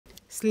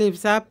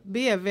Sleeves up,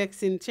 be a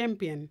vaccine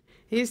champion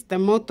is the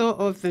motto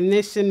of the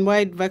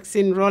nationwide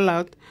vaccine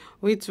rollout,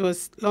 which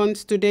was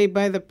launched today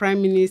by the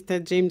Prime Minister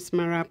James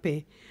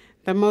Marape.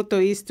 The motto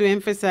is to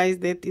emphasize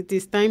that it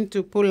is time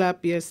to pull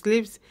up your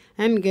sleeves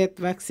and get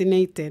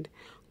vaccinated.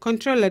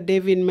 Controller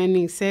David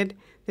Manning said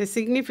the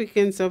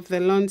significance of the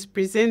launch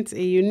presents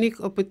a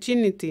unique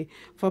opportunity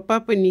for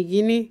Papua New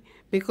Guinea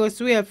because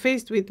we are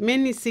faced with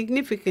many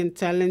significant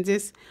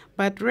challenges,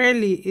 but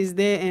rarely is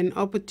there an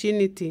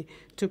opportunity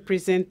to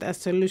present a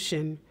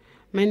solution.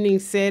 Manning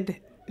said,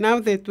 now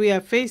that we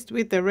are faced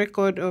with a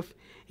record of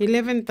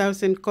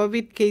 11,000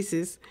 COVID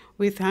cases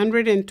with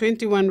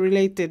 121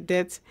 related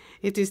deaths,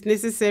 it is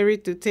necessary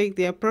to take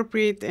the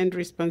appropriate and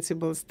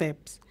responsible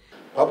steps.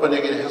 Papua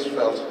New Guinea has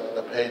felt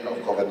the pain of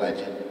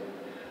COVID-19,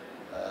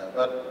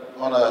 but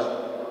on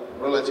a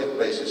relative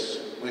basis,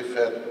 we've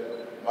fared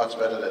much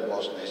better than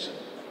most nations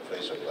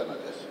face of planet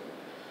Earth.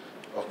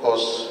 Of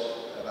course,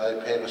 and I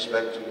pay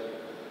respect to the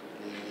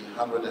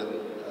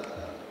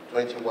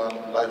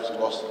 121 lives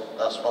lost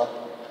thus far.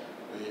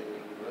 We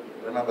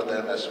remember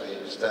them as we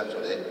stand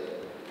today.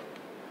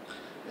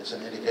 It's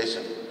an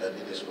indication that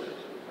it is real.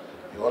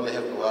 You only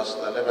have to ask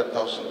the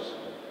 11,000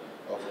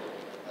 of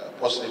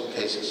positive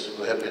cases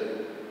who have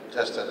been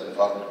tested and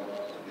found to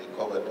be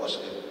COVID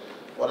positive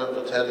for them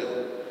to tell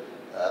you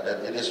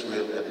that it is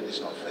real and it is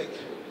not fake.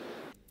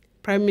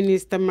 Prime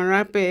Minister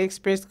Marape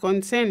expressed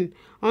concern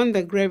on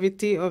the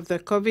gravity of the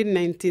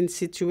COVID-19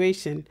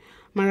 situation.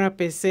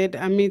 Marape said,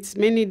 amidst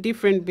many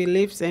different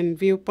beliefs and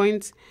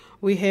viewpoints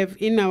we have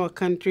in our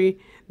country,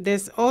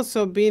 there's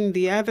also been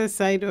the other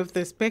side of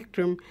the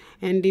spectrum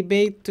and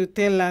debate to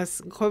tell us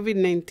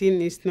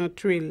COVID-19 is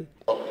not real.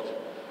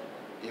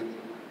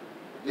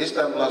 This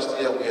time last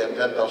year, we had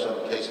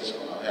 10,000 cases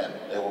on our hand.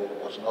 There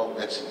was no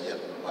vaccine yet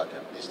in the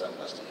market this time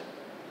last year.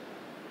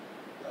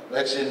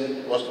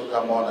 Vaccine was to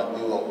come on, and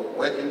we were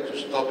working to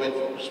stop it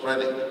from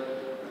spreading.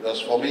 Because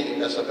for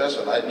me, as a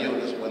person, I knew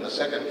this when the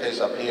second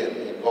case appeared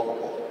in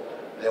Kokopo,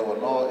 there were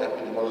no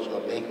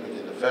epidemiological link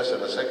between the first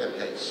and the second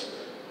case.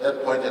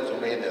 That pointed to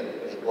me that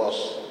it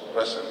was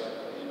present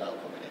in our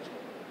community.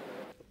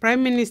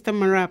 Prime Minister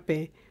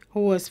Marape,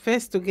 who was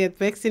first to get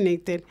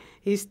vaccinated,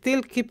 is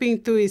still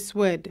keeping to his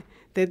word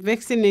that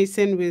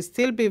vaccination will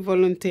still be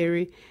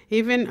voluntary,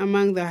 even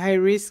among the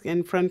high-risk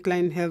and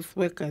frontline health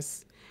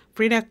workers.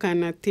 Frida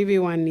Kana,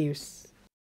 TVWAN News.